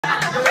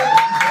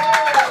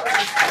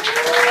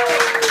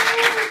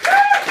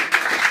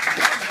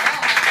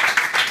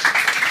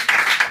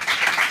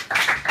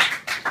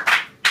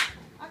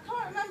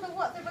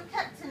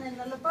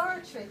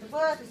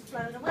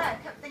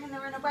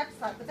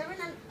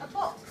A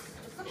box,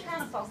 some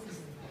kind of box.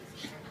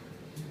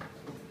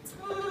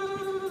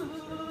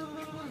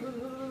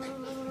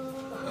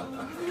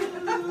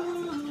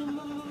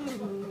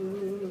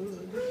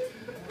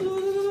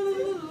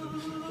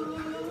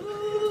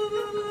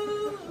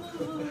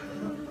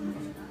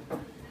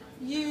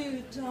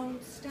 You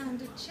don't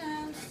stand a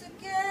chance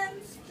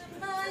against the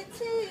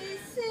mighty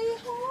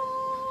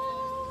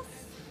seahorse.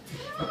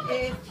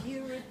 If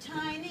you're a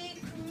tiny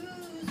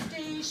cruise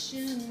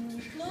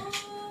station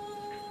floating,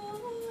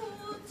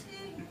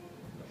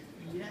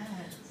 Yes.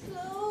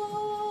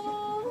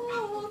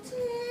 floating.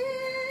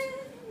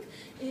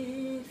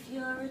 If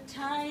you're a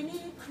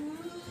tiny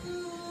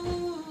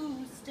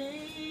cruise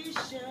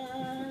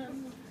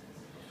station,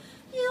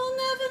 you'll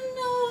never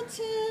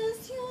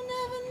notice,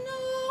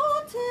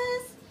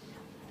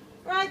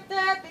 right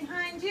there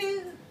behind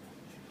you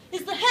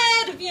is the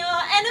head of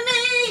your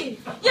enemy.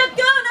 You're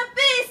gonna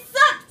be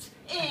sucked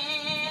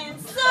in,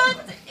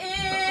 sucked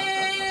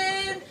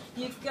in.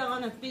 You're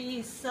gonna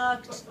be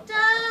sucked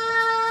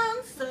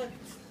down,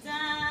 sucked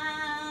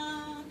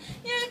down.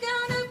 You're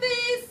gonna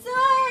be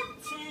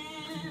sucked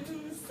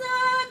in,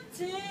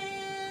 sucked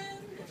in.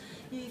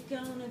 You're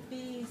gonna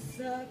be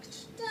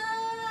sucked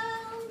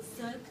down,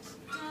 sucked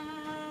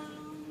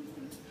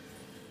down.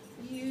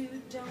 You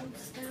don't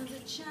stand a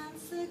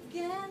chance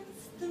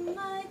against the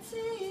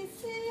mighty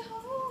seahorse.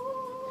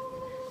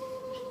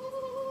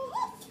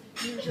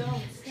 You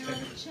don't stand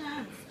a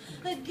chance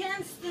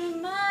against the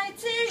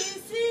mighty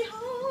seahorse.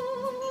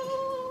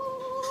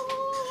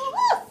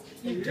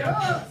 You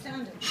don't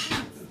stand a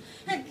chance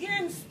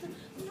against the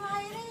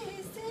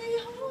mighty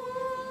seahorse.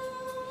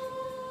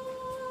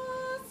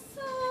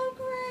 So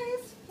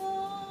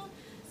graceful,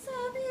 so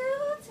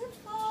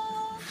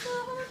beautiful, so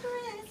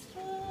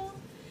graceful.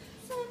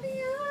 So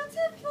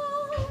beautiful,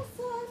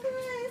 so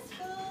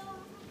graceful,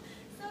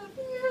 so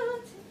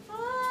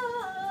beautiful.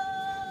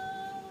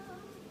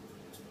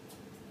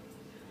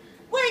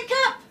 Wake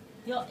up!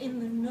 You're in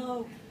the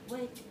know,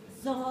 wake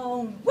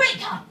zone.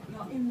 Wake up!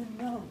 You're in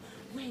the know,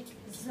 wake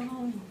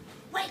zone.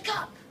 Wake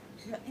up!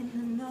 You're in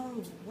the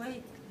know,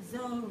 wake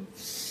zone.